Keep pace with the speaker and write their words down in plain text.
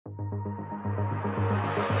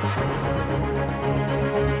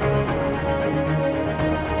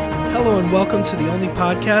Hello and welcome to the only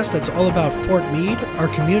podcast that's all about Fort Meade, our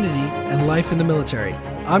community, and life in the military.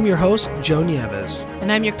 I'm your host, Joe Nieves.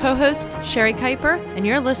 And I'm your co-host, Sherry Kuiper, and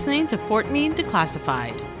you're listening to Fort Meade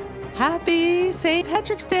Declassified. Happy St.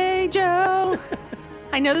 Patrick's Day, Joe!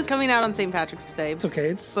 I know this is coming out on St. Patrick's Day. It's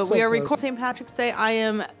okay. But we are recording St. Patrick's Day. I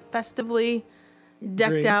am festively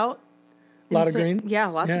decked out. A lot of green? Yeah,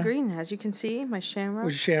 lots of green. As you can see, my shamrocks.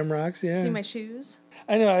 With shamrocks, yeah. See my shoes?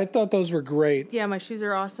 I know. I thought those were great. Yeah, my shoes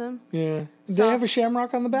are awesome. Yeah. Do they have a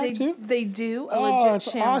shamrock on the back, too? They do.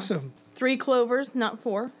 That's awesome. 3 clovers, not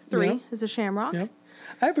 4. 3 is a shamrock. Yep.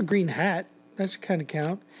 I have a green hat. That should kind of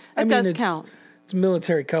count. It does count. It's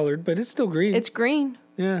military colored, but it's still green. It's green.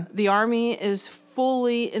 Yeah. The Army is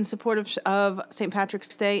fully in support of St.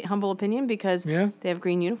 Patrick's Day, humble opinion, because they have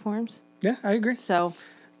green uniforms. Yeah, I agree. So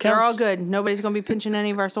they're all good. Nobody's going to be pinching any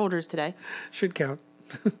of our soldiers today. Should count.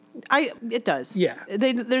 It does. Yeah.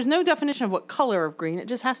 There's no definition of what color of green. It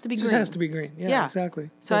just has to be green. It just has to be green. Yeah, exactly.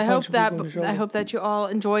 So I hope that you all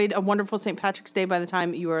enjoyed a wonderful St. Patrick's Day by the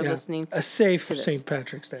time you are listening. A safe St.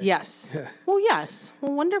 Patrick's Day. Yes. Yeah. Well, yes.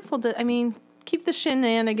 Well, wonderful. Keep the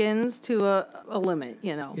shenanigans to a limit,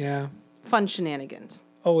 you know. Yeah. Fun shenanigans.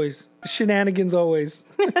 Always. Shenanigans always.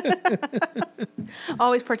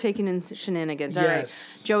 Always partaking in shenanigans. All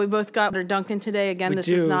right. Joe, we both got our Dunkin' today. Again, this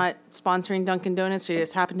is not sponsoring Dunkin' Donuts. It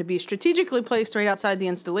just happened to be strategically placed right outside the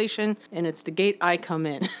installation, and it's the gate I come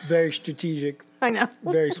in. Very strategic. I know.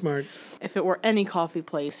 Very smart. If it were any coffee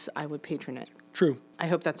place, I would patron it. True. I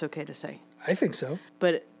hope that's okay to say. I think so.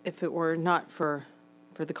 But if it were not for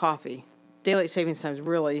the coffee, daylight savings times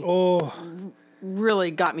really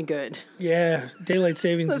got me good. Yeah, daylight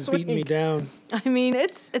savings is beating me down. I mean,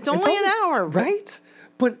 it's only an hour. Right?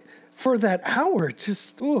 But for that hour,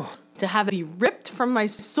 just, to have it be ripped from my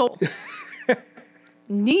soul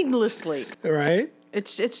needlessly. Right?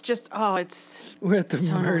 It's just, we're at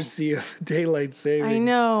the mercy of daylight savings. I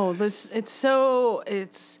know. So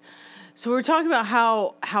we're talking about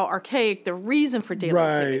how archaic the reason for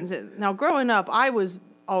daylight savings is. Now, growing up, I was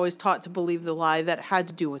always taught to believe the lie that it had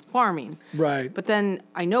to do with farming. Right. But then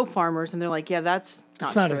I know farmers, and they're like, yeah, that's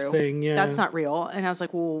not true. It's not a thing, yeah. That's not real. And I was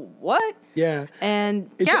like, well, what? Yeah. And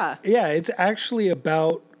it's actually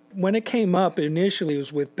about, when it came up initially, it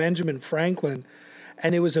was with Benjamin Franklin,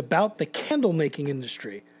 and it was about the candle making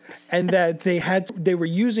industry. And that they were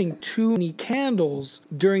using too many candles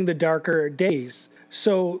during the darker days.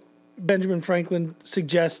 So Benjamin Franklin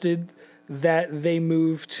suggested that they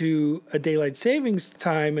move to a daylight savings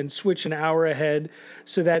time and switch an hour ahead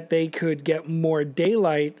so that they could get more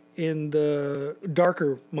daylight in the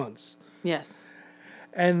darker months. Yes.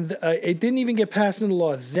 And it didn't even get passed into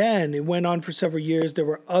law then. It went on for several years. There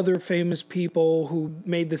were other famous people who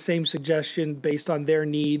made the same suggestion based on their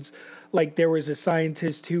needs. Like there was a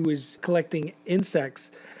scientist who was collecting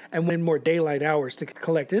insects and went more daylight hours to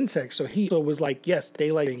collect insects. So he was like, yes,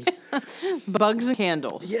 daylight. Bugs and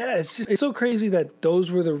candles. Yeah, it's so crazy that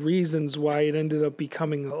those were the reasons why it ended up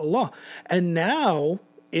becoming a law. And now,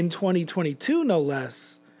 in 2022, no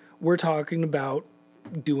less, we're talking about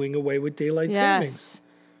doing away with daylight savings.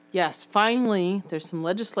 Yes, finally, there's some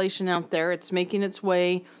legislation out there. It's making its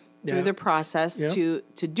way through the process to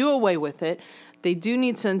do away with it. They do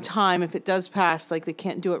need some time if it does pass, like they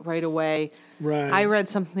can't do it right away. Right. I read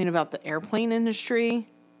something about the airplane industry,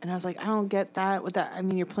 and I was like, I don't get that.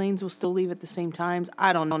 Your planes will still leave at the same times.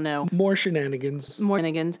 I don't know. More shenanigans.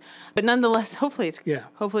 But nonetheless, hopefully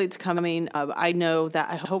it's coming. I know that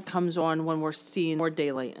I hope it comes on when we're seeing more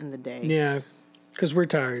daylight in the day. Yeah, because we're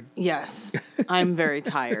tired. Yes, I'm very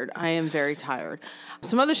tired. I am very tired.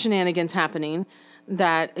 Some other shenanigans happening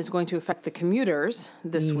that is going to affect the commuters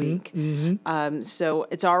this week. Mm-hmm. So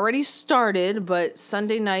it's already started, but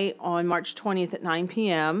Sunday night on March 20th at 9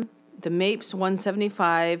 p.m., the Mapes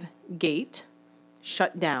 175 gate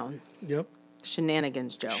shut down. Yep.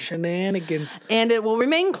 Shenanigans, Joe. Shenanigans. And it will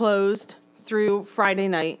remain closed through Friday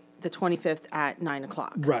night, the 25th at 9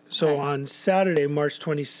 o'clock. Right. So on Saturday, March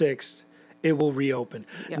 26th, it will reopen.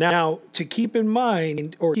 Yep. Now, keep in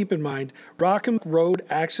mind, Rockham Road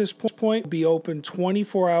Access Point will be open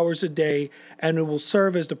 24 hours a day, and it will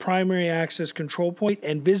serve as the primary access control point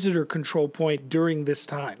and visitor control point during this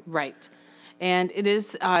time. Right. And it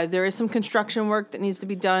is there is some construction work that needs to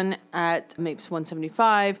be done at Mapes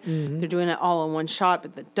 175. Mm-hmm. They're doing it all in one shot,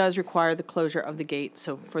 but that does require the closure of the gate.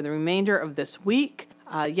 So for the remainder of this week,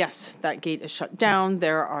 yes, that gate is shut down.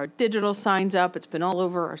 There are digital signs up. It's been all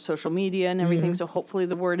over our social media and everything. Mm-hmm. So hopefully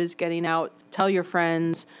the word is getting out. Tell your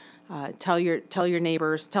friends, tell your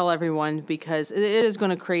neighbors, tell everyone, because it is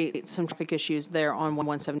going to create some traffic issues there on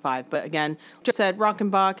 175. But again, just said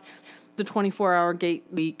Rockenbach. the 24-hour gate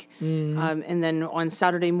week. And then on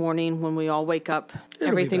Saturday morning when we all wake up,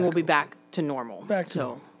 everything will be back to normal.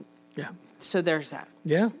 Normal. Yeah. So there's that.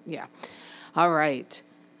 Yeah. Yeah. All right.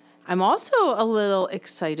 I'm also a little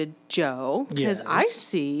excited, Joe, because I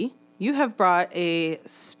see you have brought a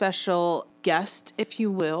special guest, if you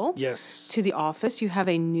will, to the office. You have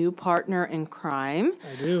a new partner in crime.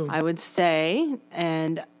 I do. I would say,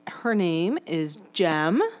 and her name is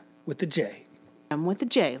Jem. With the J. Jem with the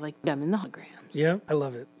J, like Jem in the holograms. Yeah, I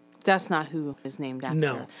love it. That's not who is named after.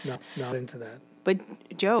 No, not into that. But,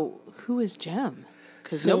 Joe, who is Jem?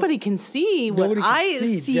 Because nobody can see what I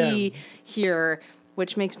see here,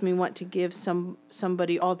 which makes me want to give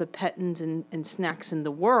somebody all the pettins and snacks in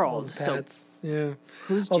the world. All the pats. Yeah.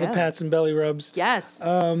 Who's all Jem? The pats and belly rubs. Yes.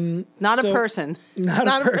 Not a person. Not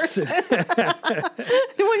a person. When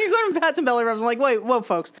you're going to pats and belly rubs, I'm like, whoa,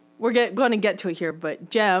 folks. We're going to get to it here, but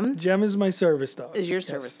Jem is my service dog. Is your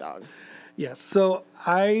service dog. Yes. So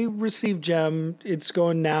I received Jem. It's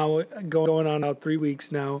going on now 3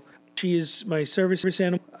 weeks now. She is my service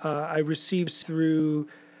animal. I received through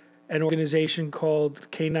an organization called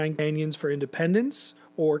Canine Companions for Independence,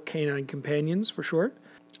 or Canine Companions for short.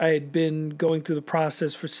 I had been going through the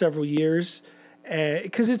process for several years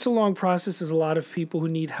because it's a long process. There's a lot of people who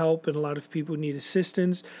need help and a lot of people who need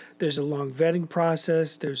assistance. There's a long vetting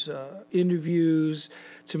process. There's interviews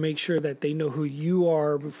to make sure that they know who you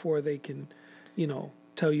are before they can,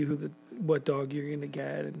 tell you what dog you're going to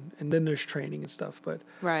get. And then there's training and stuff. But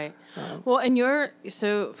right. Well, and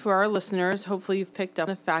so for our listeners, hopefully you've picked up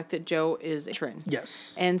the fact that Joe is a veteran.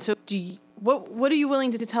 Yes. And so what are you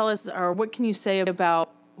willing to tell us, or what can you say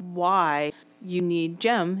about why you need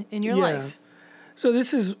Jem in your life? So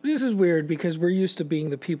this is weird because we're used to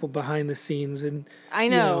being the people behind the scenes, and I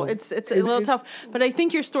know it's a little tough, but I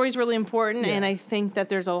think your story is really important, and I think that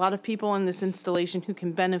there's a lot of people in this installation who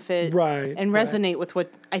can benefit and resonate with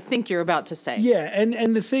what I think you're about to say. Yeah,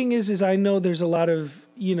 and the thing is I know there's a lot of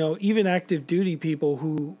even active duty people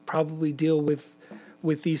who probably deal with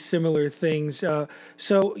these similar things. So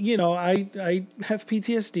I have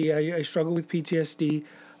PTSD. I struggle with PTSD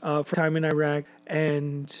for time in Iraq,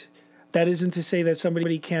 and that isn't to say that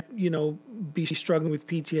somebody can't, be struggling with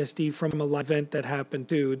PTSD from a live event that happened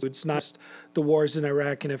too. It's not the wars in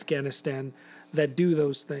Iraq and Afghanistan that do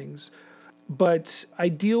those things. But I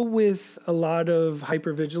deal with a lot of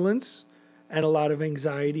hypervigilance and a lot of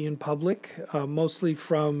anxiety in public, mostly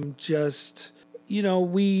from just,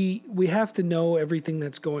 we have to know everything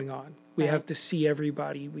that's going on. We have to see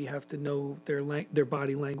everybody. We have to know their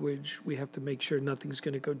body language. We have to make sure nothing's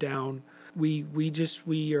going to go down. We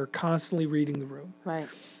are constantly reading the room. Right.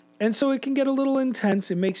 And so it can get a little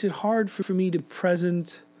intense. It makes it hard for me to be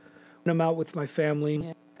present when I'm out with my family.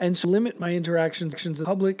 Yeah. And so limit my interactions in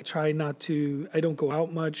public. I don't go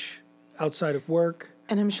out much outside of work.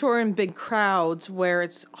 And I'm sure in big crowds where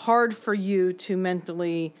it's hard for you to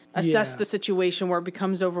mentally assess the situation, where it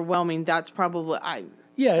becomes overwhelming, that's probably...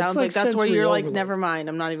 sounds like that's where you're overload. Like, never mind,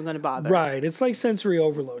 I'm not even going to bother. Right. It's like sensory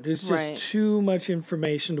overload. It's just too much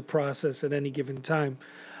information to process at any given time.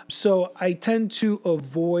 So I tend to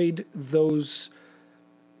avoid those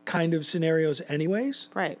kind of scenarios anyways.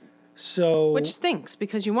 Right. So, which stinks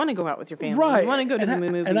because you want to go out with your family. Right. You want to go to the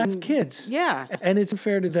movie. And I have kids. Yeah. And it's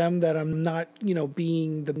unfair to them that I'm not,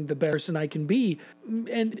 being the best person I can be.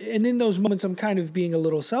 And in those moments, I'm kind of being a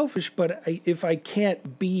little selfish. But if I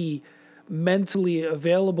can't be mentally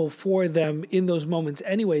available for them in those moments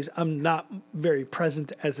anyways, I'm not very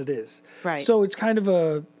present as it is. Right. So it's kind of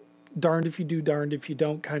a darned if you do, darned if you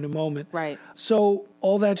don't kind of moment. Right. So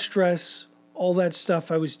all that stress, all that stuff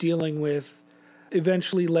I was dealing with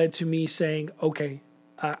eventually led to me saying, okay,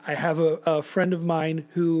 I have a friend of mine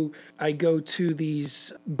who I go to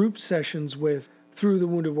these group sessions with through the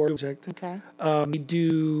Wounded Warrior Project. Okay. We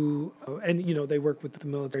do, and they work with the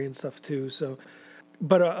military and stuff too. So,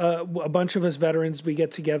 but a bunch of us veterans, we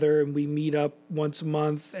get together and we meet up once a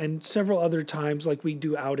month, and several other times, like we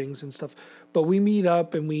do outings and stuff. But we meet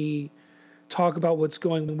up and we talk about what's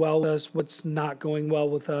going well with us, what's not going well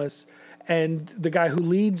with us. And the guy who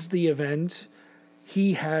leads the event,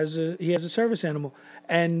 he has a service animal,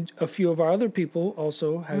 and a few of our other people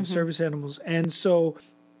also have service animals. And so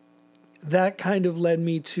that kind of led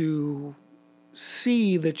me to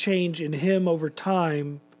see the change in him over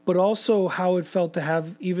time, but also how it felt to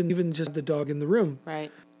have even just the dog in the room.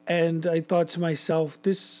 Right. And I thought to myself,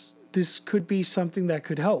 this could be something that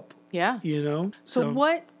could help. Yeah. So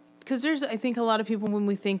what, because there's, I think a lot of people, when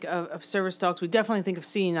we think of service dogs, we definitely think of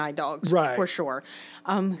seeing eye dogs, right, for sure,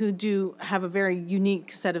 who do have a very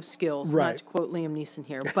unique set of skills, right, not to quote Liam Neeson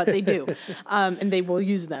here, but they do, and they will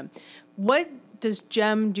use them. What does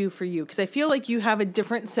Jem do for you? Because I feel like you have a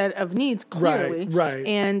different set of needs, clearly. Right.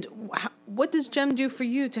 And what does Jem do for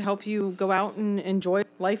you to help you go out and enjoy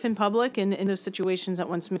life in public and in those situations that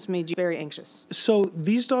once made you very anxious? So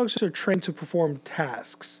these dogs are trained to perform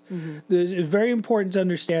tasks. It's very important to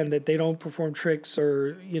understand that they don't perform tricks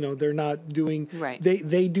or, they're not doing... Right.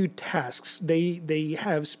 They do tasks. They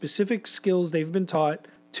have specific skills they've been taught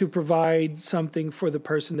to provide something for the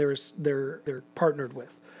person they're partnered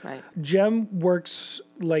with. Right. Jem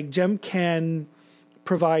can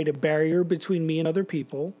provide a barrier between me and other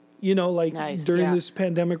people. Nice, during this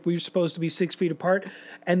pandemic, we're supposed to be 6 feet apart,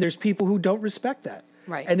 and there's people who don't respect that.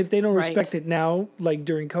 Right. And if they don't respect it now, like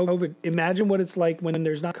during COVID, imagine what it's like when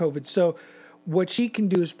there's not COVID. So what she can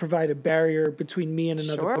do is provide a barrier between me and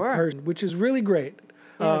another person, which is really great.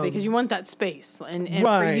 Yeah, because you want that space. And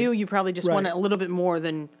for you probably just want it a little bit more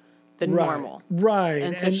than normal. Right.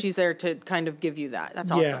 And so she's there to kind of give you that.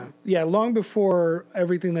 That's awesome. Yeah. Long before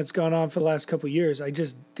everything that's gone on for the last couple of years, I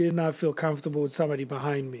just did not feel comfortable with somebody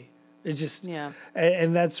behind me. It just,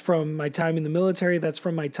 and that's from my time in the military. That's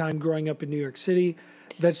from my time growing up in New York City.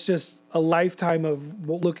 That's just a lifetime of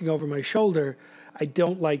looking over my shoulder. I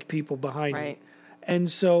don't like people behind me. And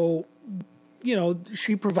so,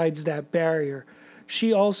 she provides that barrier.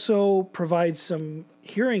 She also provides some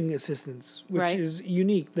hearing assistance, which is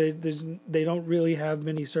unique. They don't really have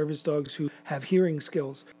many service dogs who have hearing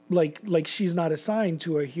skills. Like she's not assigned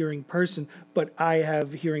to a hearing person, but I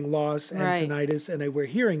have hearing loss and tinnitus, and I wear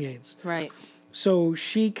hearing aids. Right. So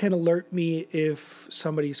she can alert me if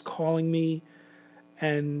somebody's calling me,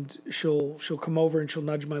 and she'll come over and she'll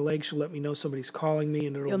nudge my leg. She'll let me know somebody's calling me,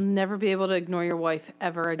 and you'll never be able to ignore your wife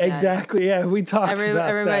ever again. Exactly. Yeah, we talked about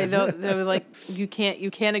everybody, that. They're like, you can't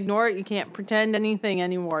ignore it. You can't pretend anything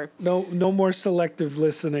anymore. No more selective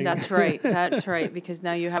listening. That's right. That's right. Because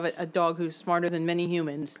now you have a dog who's smarter than many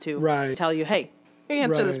humans to tell you, hey,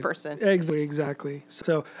 answer this person. Exactly.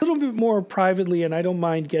 So a little bit more privately, and I don't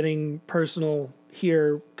mind getting personal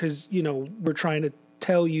here because we're trying to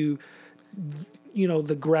tell you.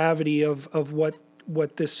 The gravity of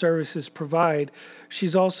what this services provide.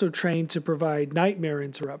 She's also trained to provide nightmare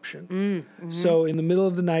interruption. So in the middle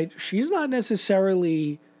of the night, she's not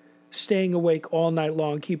necessarily staying awake all night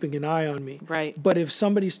long, keeping an eye on me. Right. But if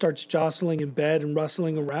somebody starts jostling in bed and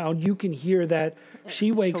rustling around, you can hear that.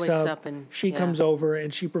 She wakes up and she comes over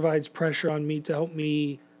and she provides pressure on me to help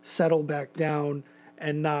me settle back down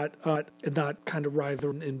and not kind of writhe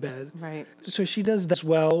in bed. Right. So she does that as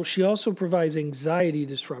well. She also provides anxiety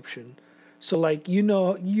disruption. So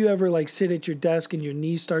you ever sit at your desk and your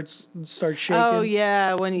knee starts shaking? Oh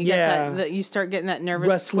yeah, when you get that you start getting that nervous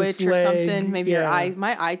Restless twitch or leg. something. Maybe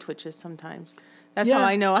my eye twitches sometimes. That's how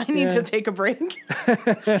I know I need to take a break.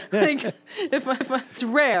 If it's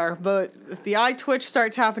rare, but if the eye twitch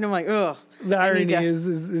starts happening, I'm like, ugh. The irony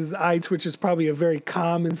is eye twitch is probably a very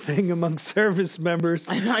common thing among service members.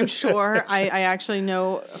 I'm sure. I actually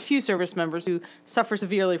know a few service members who suffer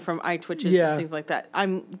severely from eye twitches and things like that.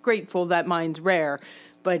 I'm grateful that mine's rare.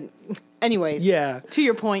 But anyways, to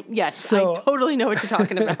your point, yes, I totally know what you're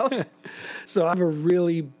talking about. So I have a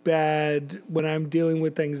really bad, when I'm dealing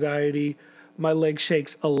with anxiety, my leg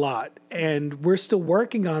shakes a lot. And we're still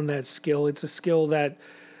working on that skill. It's a skill that,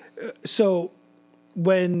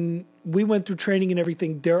 when we went through training and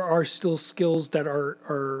everything, there are still skills that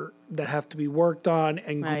that have to be worked on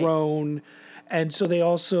and grown. And so they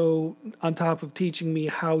also, on top of teaching me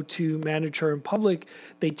how to manage her in public,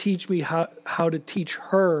 they teach me how to teach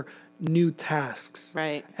her new tasks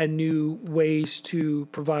and new ways to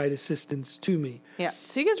provide assistance to me. Yeah.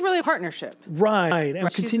 So you guys really a partnership. Right.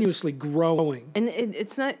 And continuously growing. And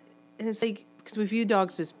it's like, because we view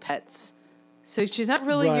dogs as pets. So she's not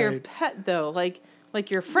really your pet though. Like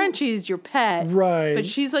your Frenchie's your pet, right? But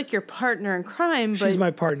she's like your partner in crime. She's my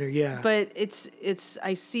partner, yeah. But it's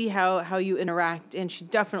I see how you interact, and she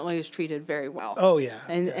definitely is treated very well. Oh yeah,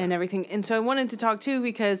 and everything. And so I wanted to talk too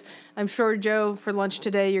because I'm sure, Joe, for lunch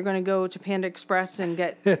today you're going to go to Panda Express and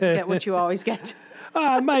get what you always get.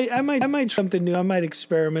 I might try something new. I might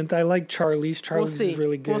experiment. I like Charlie's. Charlie's is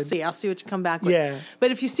really good. We'll see. I'll see what you come back with. Yeah.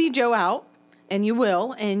 But if you see Joe out, and you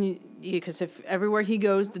will, because if everywhere he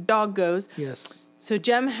goes, the dog goes. Yes. So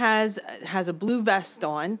Jem has a blue vest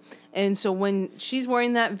on, and so when she's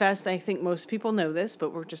wearing that vest, I think most people know this,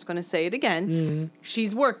 but we're just going to say it again.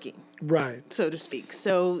 She's working, right, so to speak.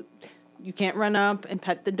 So you can't run up and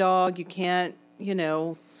pet the dog. You can't,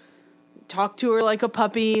 talk to her like a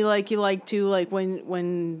puppy, like you like to. Like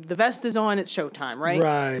when the vest is on, it's showtime, right?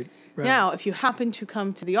 Right. Now, if you happen to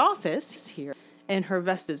come to the office here and her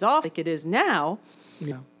vest is off, like it is now.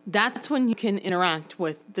 Yeah. that's when you can interact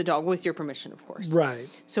with the dog with your permission, of course. Right.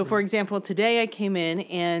 So, for example, today I came in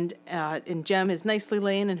and Jem is nicely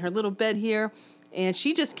laying in her little bed here, and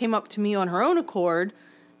she just came up to me on her own accord,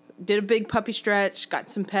 did a big puppy stretch, got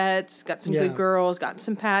some pets, got some good girls, got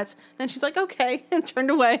some pats, and she's like, okay, and turned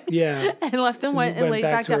away. Yeah. And left and went and laid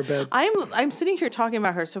back down. Bed. I'm sitting here talking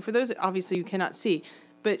about her. So for those, obviously you cannot see,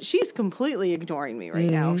 but she's completely ignoring me right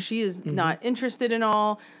now. She is not interested in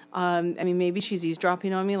all. I mean, maybe she's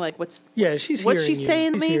eavesdropping on me. Like, what's she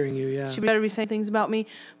saying to me? Hearing you, yeah. She better be saying things about me.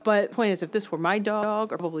 But the point is, if this were my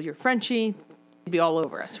dog or probably your Frenchie, it'd be all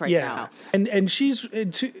over us right now. And she's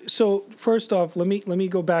so. First off, let me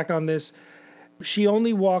go back on this. She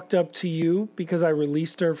only walked up to you because I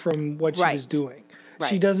released her from what she was doing. Right.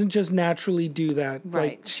 She doesn't just naturally do that.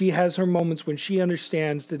 Right. Like, she has her moments when she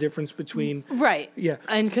understands the difference between. Right. Yeah.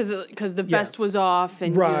 And because the vest was off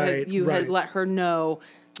and you had let her know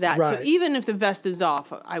that. Right. So even if the vest is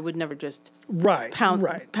off, I would never just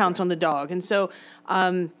pounce on the dog. And so,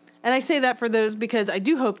 and I say that for those because I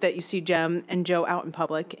do hope that you see Jem and Joe out in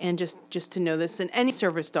public, and just to know this, and any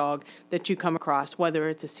service dog that you come across, whether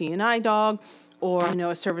it's a CNI dog or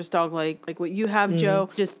a service dog like what you have, Joe,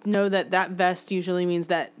 just know that vest usually means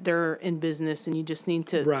that they're in business, and you just need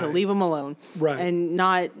to leave them alone, and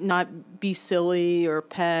not be silly or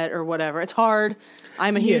pet or whatever. It's hard.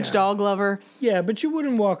 I'm a huge dog lover. Yeah, but you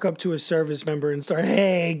wouldn't walk up to a service member and start,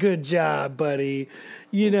 "Hey, good job, buddy."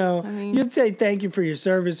 You'd say thank you for your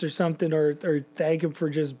service or something, or thank them for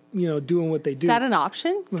just doing what they do. Is that an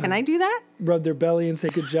option? Can I do that? Rub their belly and say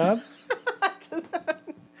good job.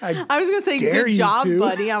 I was going to say good job,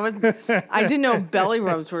 buddy. I didn't know belly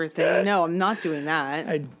rubs were a thing. No, I'm not doing that.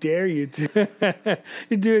 I dare you to.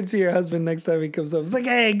 You do it to your husband next time he comes up. It's like,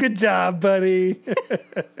 "Hey, good job, buddy."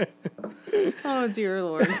 Oh, dear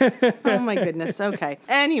Lord. Oh, my goodness. Okay.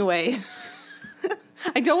 Anyway,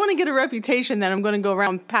 I don't want to get a reputation that I'm going to go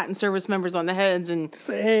around patting service members on the heads and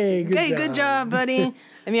say, "Hey, good job, buddy."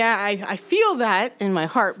 I mean, I feel that in my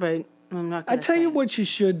heart, but I'm not going to tell you what you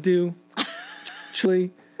should do.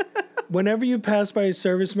 Actually, whenever you pass by a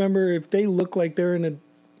service member, if they look like they're in a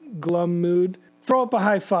glum mood, throw up a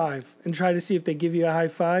high five and try to see if they give you a high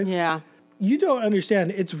five. Yeah. You don't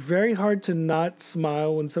understand. It's very hard to not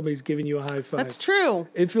smile when somebody's giving you a high five. That's true.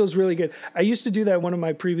 It feels really good. I used to do that at one of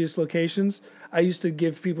my previous locations. I used to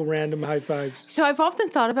give people random high fives. So I've often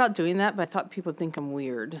thought about doing that, but I thought people think I'm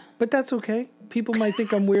weird. But that's okay. People might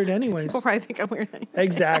think I'm weird anyways. People probably think I'm weird anyways.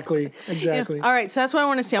 Exactly. All right, so that's what I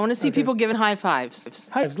want to see. I want to see people giving high fives.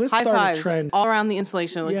 High fives. Let's start a trend. All around the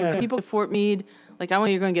installation. Like people at Fort Meade, like I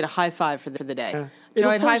want you're going to get a high five for the day. Yeah. Joe,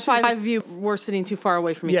 I'd high five you. We're sitting too far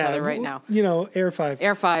away from each other right now. Air five.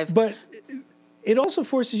 Air five. But it also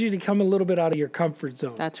forces you to come a little bit out of your comfort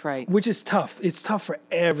zone. That's right. Which is tough. It's tough for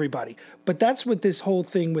everybody. But that's what this whole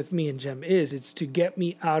thing with me and Jem is. It's to get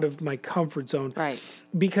me out of my comfort zone. Right.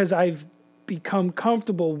 Because I've become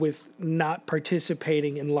comfortable with not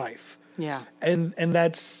participating in life. Yeah. And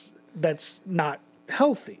that's not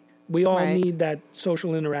healthy. We all need that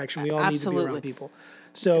social interaction. We all need to be around people.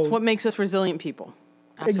 So it's what makes us resilient people.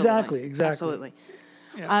 Absolutely. Exactly. Absolutely.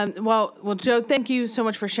 Yeah. Well, Joe, thank you so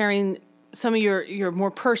much for sharing some of your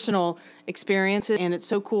more personal experiences, and it's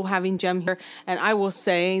so cool having Jem here. And I will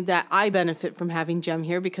say that I benefit from having Jem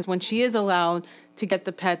here because when she is allowed to get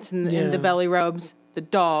the pets and the belly rubs, the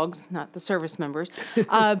dogs, not the service members,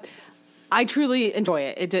 I truly enjoy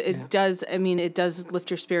it. It does. I mean, it does lift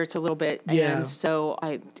your spirits a little bit. Yeah. And so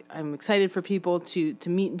I'm excited for people to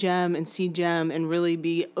meet Jem and see Jem and really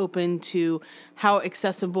be open to how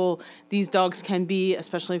accessible these dogs can be,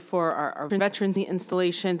 especially for our veterans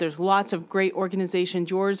installation. There's lots of great organizations.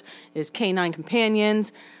 Yours is Canine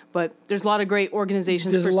Companions. But there's a lot of great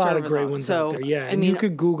organizations for service dogs. There's a lot of great ones out there, yeah. And you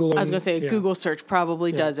could Google them. I was going to say, a Google search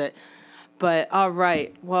probably does it. But all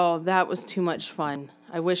right, well, that was too much fun.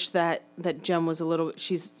 I wish that Jem was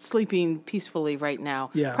she's sleeping peacefully right now.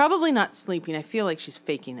 Yeah. Probably not sleeping. I feel like she's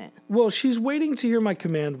faking it. Well, she's waiting to hear my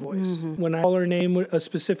command voice. Mm-hmm. When I call her name a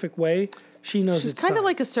specific way, she knows it's time. She's kind of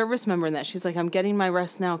like a service member in that. She's like, I'm getting my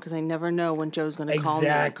rest now because I never know when Joe's going to call me.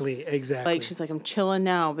 Exactly. Like, she's like, I'm chilling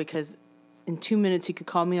now because in 2 minutes he could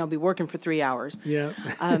call me and I'll be working for 3 hours. Yeah.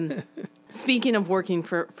 Speaking of working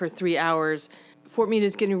for 3 hours, Fort Meade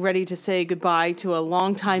is getting ready to say goodbye to a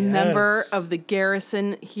longtime member of the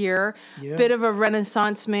Garrison here. Yeah. Bit of a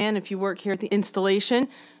Renaissance man. If you work here at the installation,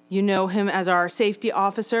 you know him as our safety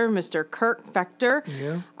officer, Mr. Kirk Fechter.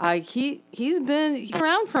 Yeah. He's been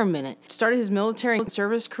around for a minute. Started his military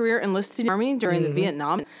service career, enlisted in the Army during the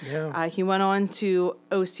Vietnam. Yeah. He went on to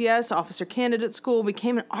OCS, Officer Candidate School,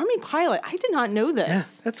 became an Army pilot. I did not know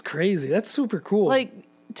this. Yeah, that's crazy. That's super cool. Like,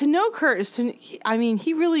 to know Kurt is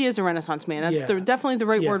he really is a Renaissance man. That's definitely the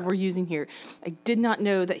right word we're using here. I did not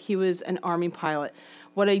know that he was an Army pilot.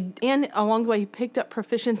 And along the way, he picked up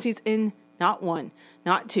proficiencies in not 1,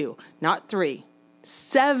 not 2, not 3,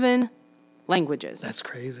 7 languages. That's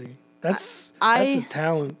crazy. That's a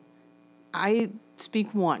talent. I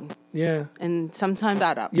speak 1. Yeah. And sometimes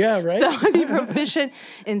that up. Yeah, right. So to be proficient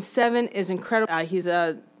in 7 is incredible.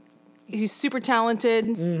 He's super talented.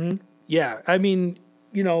 Mm-hmm. Yeah. I mean,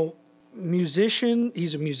 musician.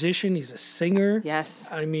 He's a musician. He's a singer. Yes.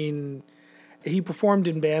 I mean, he performed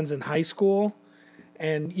in bands in high school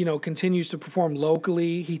and, continues to perform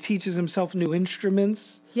locally. He teaches himself new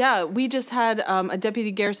instruments. Yeah, we just had a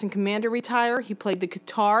deputy garrison commander retire. He played the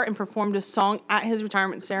guitar and performed a song at his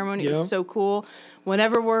retirement ceremony. It was so cool.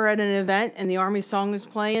 Whenever we're at an event and the Army song is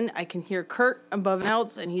playing, I can hear Kurt above and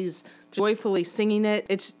else, and he's joyfully singing it.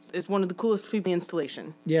 It's one of the coolest people in the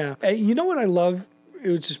installation. Yeah. You know what I love,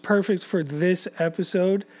 which is perfect for this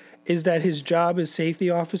episode, is that his job as safety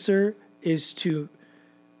officer is to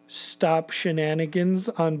stop shenanigans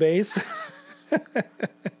on base.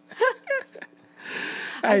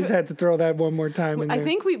 I just had to throw that one more time in there. I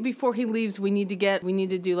think before he leaves, we need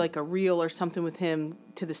to do like a reel or something with him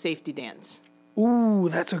to the safety dance. Ooh,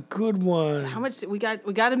 that's a good one. So how much we got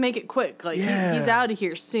to make it quick. Like he's out of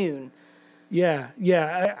here soon. Yeah,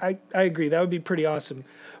 I agree. That would be pretty awesome.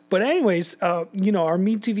 But anyways, our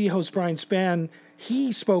Meade TV host Brian Spann,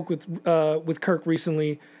 he spoke with Kirk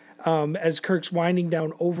recently as Kirk's winding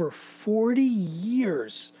down over 40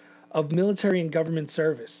 years of military and government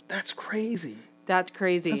service. That's crazy. That's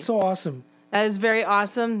crazy. That's so awesome. That is very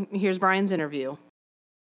awesome. Here's Brian's interview.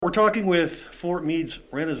 We're talking with Fort Meade's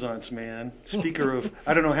Renaissance man, speaker of,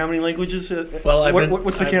 I don't know how many languages. Well,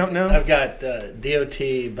 what's the count now? I've got DOT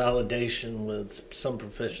validation with some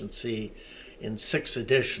proficiency in 6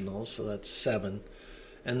 additional, so that's 7.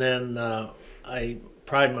 And then I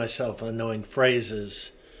pride myself on knowing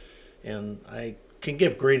phrases, and I can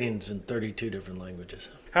give greetings in 32 different languages.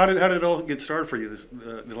 How did it all get started for you,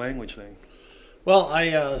 the language thing? Well,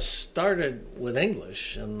 I started with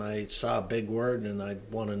English, and I saw a big word, and I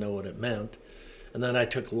want to know what it meant. And then I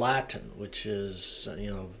took Latin, which is,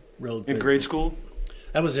 real good. In grade school?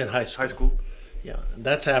 That was in high school. High school? Yeah, and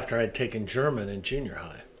that's after I'd taken German in junior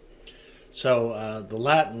high. So the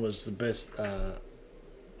Latin was the best,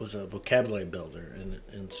 was a vocabulary builder,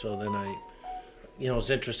 and so then I, was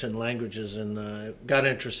interested in languages, and got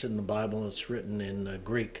interested in the Bible. It's written in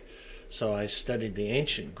Greek. So I studied the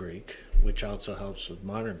ancient Greek, which also helps with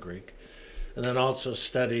modern Greek, and then also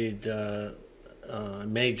studied,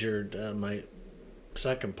 majored, my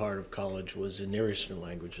second part of college was in Near Eastern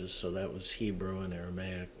languages, so that was Hebrew and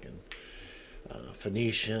Aramaic and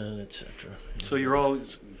Phoenician, etc. So you're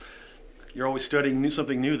always studying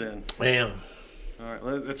something new then? I am. All right,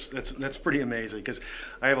 well, that's pretty amazing because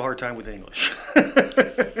I have a hard time with English.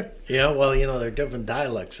 Yeah, well, there are different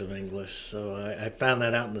dialects of English, so I found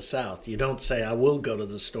that out in the South. You don't say, I will go to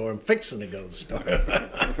the store, I'm fixing to go to the store.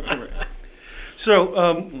 Right.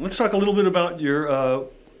 So let's talk a little bit about your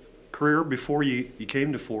career before you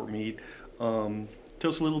came to Fort Meade. Tell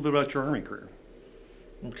us a little bit about your Army career.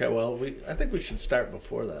 Okay, well, I think we should start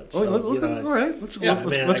before that. So, all right,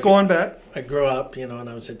 let's go on back. I grew up, and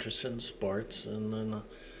I was interested in sports, and then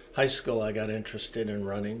high school I got interested in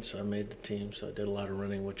running, so I made the team, so I did a lot of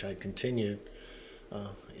running, which I continued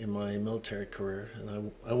in my military career.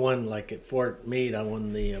 And I won, like at Fort Meade, I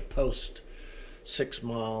won the post 6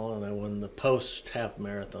 mile, and I won the post half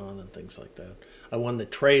marathon and things like that. I won the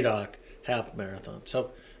TRADOC half marathon.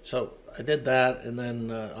 So I did that, and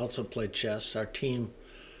then also played chess. Our team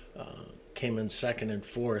came in 2nd and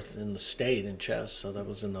 4th in the state in chess, so that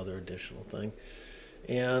was another additional thing.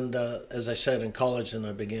 And as I said, in college, then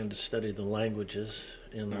I began to study the languages,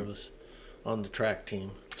 and I was on the track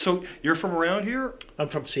team. So you're from around here? I'm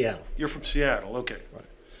from Seattle. You're from Seattle, okay. Right.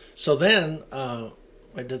 So then I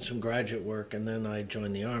did some graduate work, and then I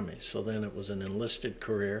joined the Army. So then it was an enlisted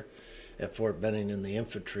career at Fort Benning in the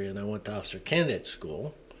infantry, and I went to officer candidate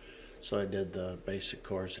school. So I did the basic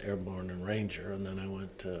course, airborne and ranger, and then I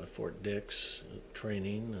went to Fort Dix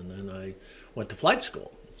training, and then I went to flight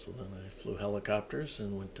school. So then I flew helicopters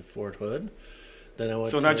and went to Fort Hood. Then I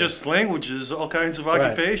went not just languages, all kinds of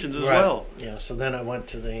occupations as well. Yeah, so then I went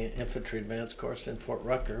to the infantry advanced course in Fort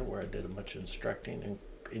Rucker, where I did a bunch of instructing,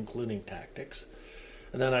 including tactics.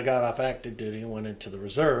 And then I got off active duty and went into the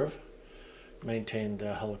reserve, maintained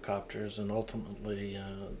helicopters, and ultimately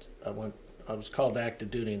I was called to active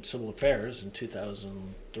duty in civil affairs in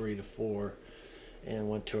 2003 to 4, and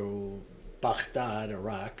went to Baghdad,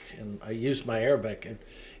 Iraq, and I used my Arabic. And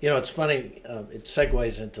it's funny. It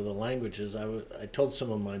segues into the languages. I told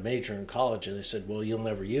some of my major in college, and they said, "Well, you'll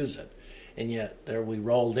never use it." And yet there we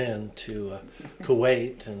rolled into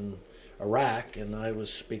Kuwait and Iraq, and I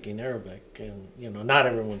was speaking Arabic, and not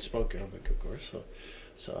everyone spoke Arabic, of course,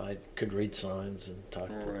 so I could read signs and talk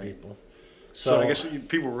to people. So I guess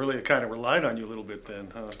people really kind of relied on you a little bit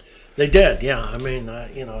then, huh? They did, yeah. I mean,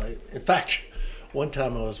 in fact, one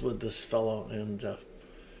time I was with this fellow, and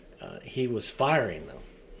he was firing them.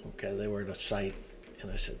 Okay, they were at a site,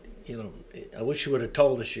 and I said, I wish you would have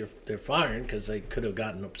told us they're firing, because they could have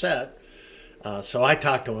gotten upset. So I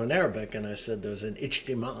talked to him in Arabic, and I said there's an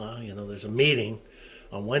ijtima'a, there's a meeting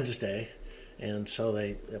on Wednesday, and so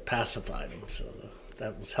they pacified him. So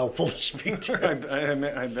that was helpful to speak to him.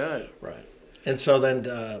 I bet. Right. And so then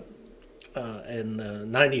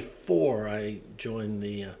in '94, I joined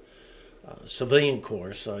the civilian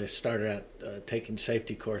corps. So I started taking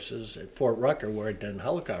safety courses at Fort Rucker, where I'd done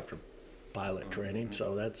helicopter pilot training.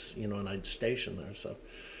 So that's, and I'd stationed there. So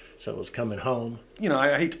it was coming home.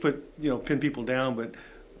 I hate to put, pin people down, but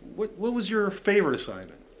what was your favorite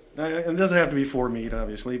assignment? It doesn't have to be Fort Meade,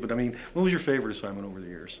 obviously, but I mean, what was your favorite assignment over the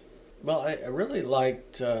years? Well, I really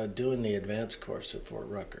liked doing the advanced course at Fort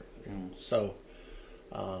Rucker. So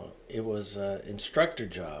it was an instructor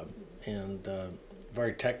job, and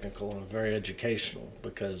very technical and very educational,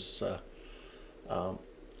 because,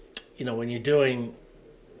 when you're doing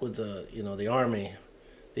with the Army,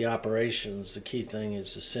 the operations, the key thing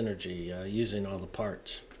is the synergy, using all the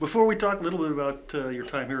parts. Before we talk a little bit about your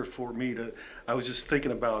time here at Fort Meade, I was just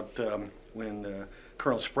thinking about when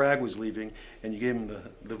Colonel Sprague was leaving, and you gave him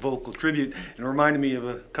the vocal tribute, and it reminded me of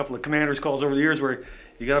a couple of commanders' calls over the years where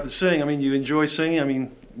you got up and sing. I mean, you enjoy singing? I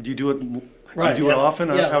mean, do you do it? Right, do you do it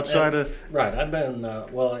often outside of? Right. I've been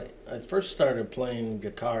I first started playing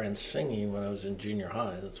guitar and singing when I was in junior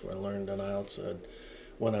high. That's where I learned, and I also,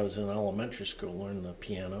 when I was in elementary school, learned the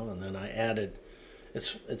piano, and then I added.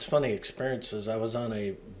 It's funny experiences. I was on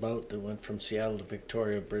a boat that went from Seattle to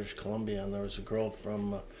Victoria, British Columbia, and there was a girl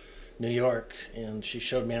from New York, and she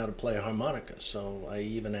showed me how to play a harmonica. So I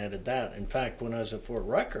even added that. In fact, when I was at Fort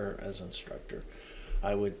Rucker as instructor,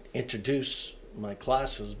 I would introduce my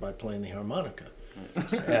classes by playing the harmonica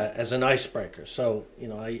as an icebreaker. So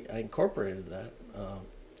I incorporated that.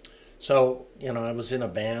 I was in a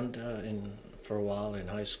band for a while in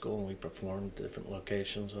high school, and we performed different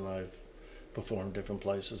locations, and I've performed different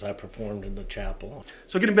places. I performed in the chapel.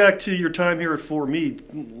 So getting back to your time here at Fort Meade,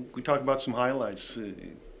 we talked about some highlights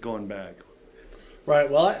going back. Right.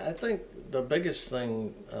 Well, I think the biggest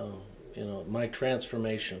thing, my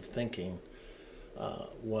transformation of thinking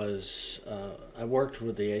was I worked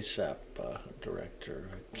with the ASAP director,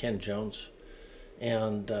 Ken Jones,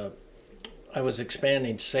 and I was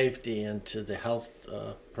expanding safety into the health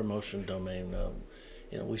promotion domain.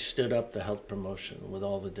 We stood up the health promotion with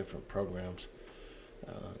all the different programs,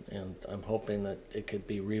 and I'm hoping that it could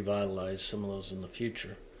be revitalized, some of those in the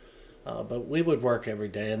future. But we would work every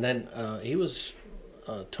day, and then he was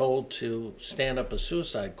told to stand up a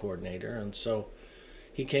suicide coordinator, and so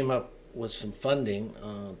he came up with some funding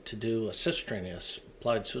to do assist training,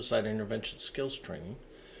 applied suicide intervention skills training.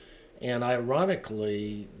 And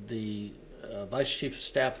ironically, the Vice Chief of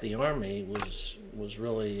Staff of the Army was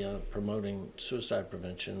really promoting suicide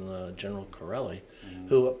prevention, General Corelli,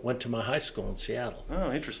 who went to my high school in Seattle.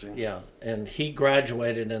 Oh, interesting. Yeah, and he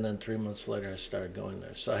graduated, and then 3 months later I started going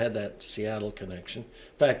there. So I had that Seattle connection.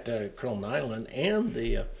 In fact, Colonel Nyland and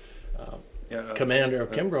the commander of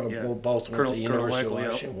Kimbrough were both went to the University of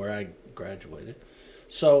Washington, where I graduated.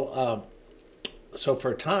 So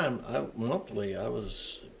for a time, monthly, I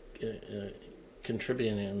was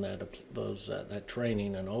contributing in that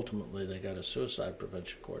training, and ultimately they got a suicide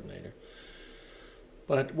prevention coordinator.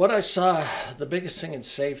 But what I saw, the biggest thing in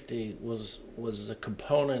safety was the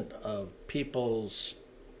component of people's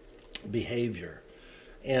behavior.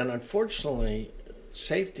 And unfortunately,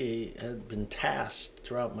 safety had been tasked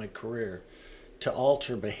throughout my career to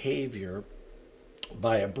alter behavior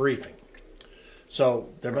by a briefing. So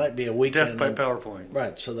there might be a weekend. Death by PowerPoint.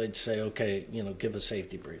 Right. So they'd say, okay, give a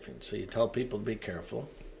safety briefing. So you tell people to be careful.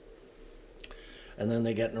 And then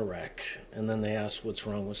they get in a wreck. And then they ask what's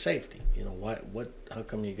wrong with safety. How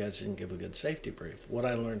come you guys didn't give a good safety brief? What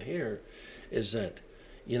I learned here is that,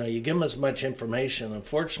 you give them as much information.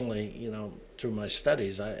 Unfortunately, through my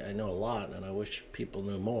studies, I know a lot, and I wish people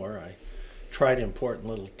knew more. I try to import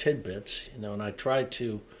little tidbits, and I try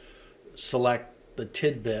to select the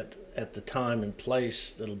tidbit at the time and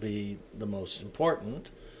place that'll be the most important.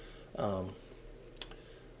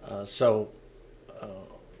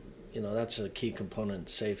 that's a key component in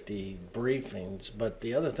safety briefings. But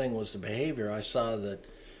the other thing was the behavior. I saw that,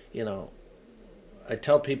 I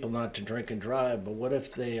tell people not to drink and drive, but what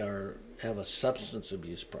if they have a substance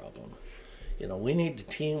abuse problem? We need to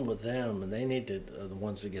team with them, and they need to are the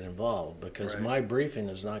ones that get involved, because Right. my briefing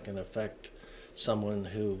is not going to affect someone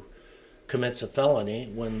who commits a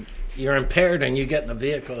felony. When you're impaired and you get in a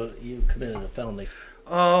vehicle, you committed a felony.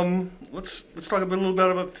 Let's talk a little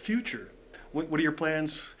bit about the future. What are your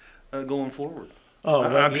plans going forward? Oh,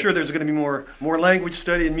 well, I'm sure there's going to be more language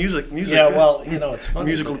study and music. Yeah, well, it's funny.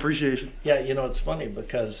 Musical appreciation. Yeah, it's funny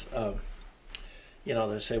because,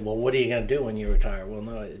 they say, well, what are you going to do when you retire? Well,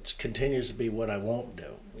 no, it continues to be what I won't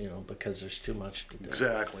do, because there's too much to do.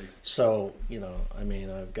 Exactly. So,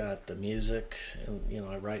 I've got the music, and,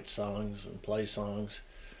 I write songs and play songs.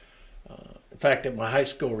 In fact, at my high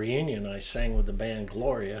school reunion, I sang with the band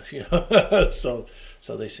Gloria, so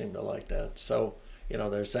they seem to like that. So,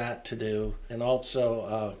 there's that to do. And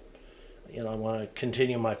also, I want to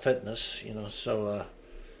continue my fitness, so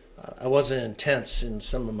I wasn't intense in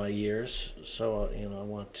some of my years. So, I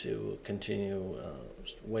want to continue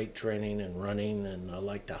weight training and running, and I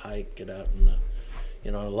like to hike, get out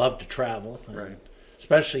and, I love to travel. Right.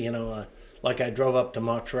 Especially, like I drove up to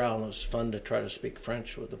Montreal, and it was fun to try to speak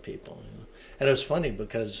French with the people. And it was funny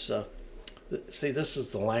because, see, this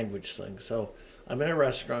is the language thing. So I'm in a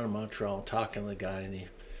restaurant in Montreal talking to the guy, and he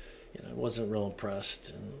wasn't real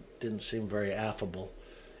impressed and didn't seem very affable.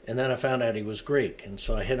 And then I found out he was Greek, and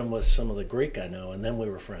so I hit him with some of the Greek I know, and then we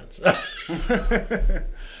were friends.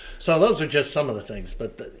 So those are just some of the things,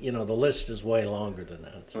 but the list is way longer than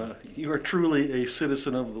that. So. You are truly a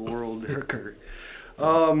citizen of the world, Kirk.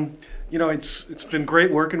 It's been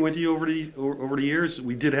great working with you over the years.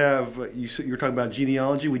 We did have you were talking about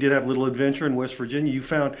genealogy. We did have a little adventure in West Virginia.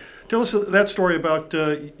 Tell us that story about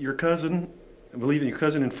your cousin. I believe your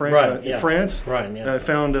cousin in France. Yeah. In France. Right. Yeah.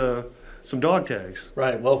 Found some dog tags.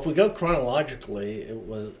 Right. Well, if we go chronologically,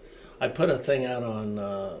 I put a thing out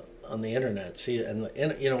on the internet. See, and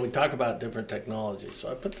we talk about different technologies.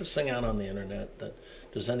 So I put this thing out on the internet.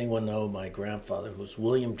 Does anyone know my grandfather, who was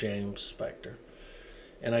William James Fechter?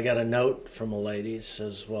 And I got a note from a lady that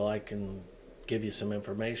says, well, I can give you some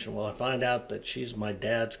information. Well, I find out that she's my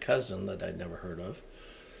dad's cousin that I'd never heard of.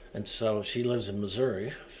 And so she lives in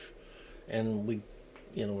Missouri. And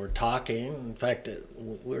we're talking. In fact,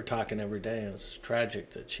 we were talking every day, and it's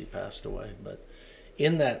tragic that she passed away. But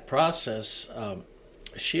in that process,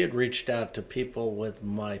 she had reached out to people with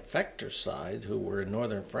my Fechter side who were in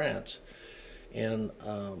northern France. And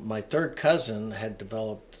my third cousin had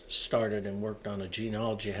started and worked on a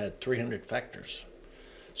genealogy, had 300 Fechters.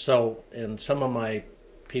 So, and some of my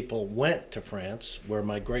people went to France, where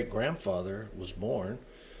my great-grandfather was born.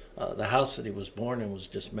 The house that he was born in was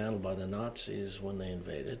dismantled by the Nazis when they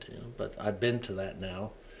invaded. But I've been to that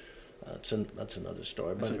now. That's another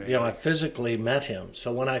story. That's but amazing. I physically met him.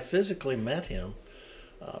 So when I physically met him,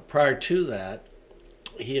 prior to that,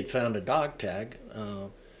 he had found a dog tag.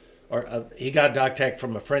 He got a dog tag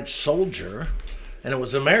from a French soldier, and it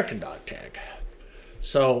was an American dog tag.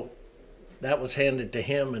 So that was handed to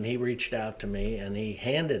him, and he reached out to me, and he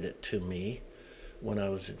handed it to me when I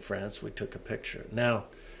was in France. We took a picture. Now,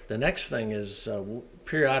 the next thing is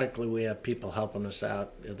periodically we have people helping us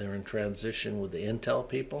out. They're in transition with the Intel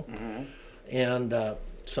people. Mm-hmm. And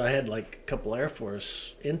so I had like a couple Air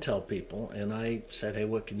Force Intel people, and I said, hey,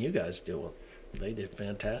 what can you guys do? Well, they did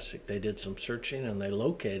fantastic. They did some searching, and they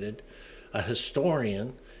located a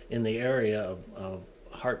historian in the area of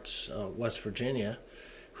Harts, West Virginia,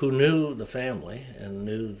 who knew the family and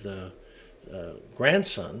knew the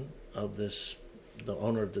grandson of the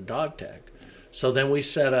owner of the dog tag. So then we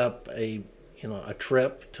set up a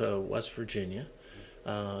trip to West Virginia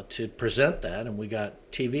to present that, and we got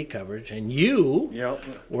TV coverage, and you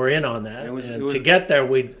were in on that. To get there,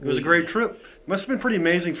 it was a great trip. Must have been pretty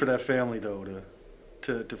amazing for that family, though,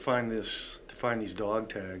 to find these dog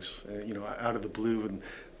tags, out of the blue and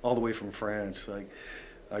all the way from France. Like,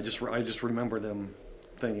 I just remember them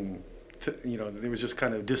thinking, there was just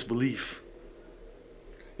kind of disbelief.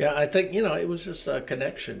 Yeah, I think it was just a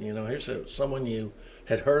connection. Here's someone you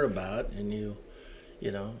had heard about, and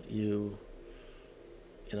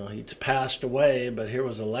he's passed away, but here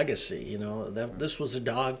was a legacy. This was a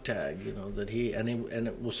dog tag. That and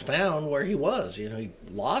it was found where he was. He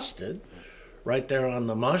lost it right there on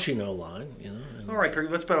the Maginot line. All right, Kirk,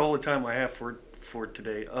 that's about all the time I have for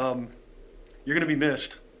today. You're going to be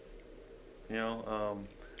missed.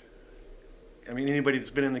 Anybody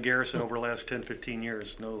that's been in the Garrison over the last 10, 15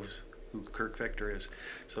 years knows who Kirk Fechter is.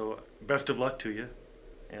 So best of luck to you.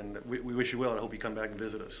 And we wish you well, and I hope you come back and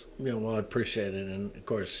visit us. Well, I appreciate it. And, of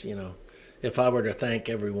course, if I were to thank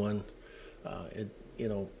everyone,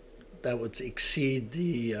 that would exceed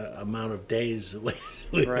the amount of days that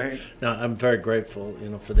we Right. No, I'm very grateful,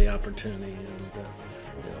 for the opportunity, and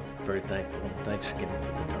very thankful. Thanks again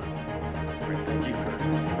for the time. Great. Thank you, Kirk.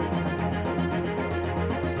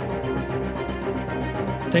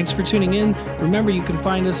 Thanks for tuning in. Remember, you can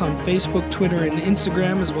find us on Facebook, Twitter, and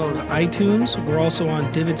Instagram, as well as iTunes. We're also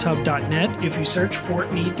on DivotsHub.net if you search for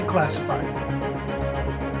Meade Declassified.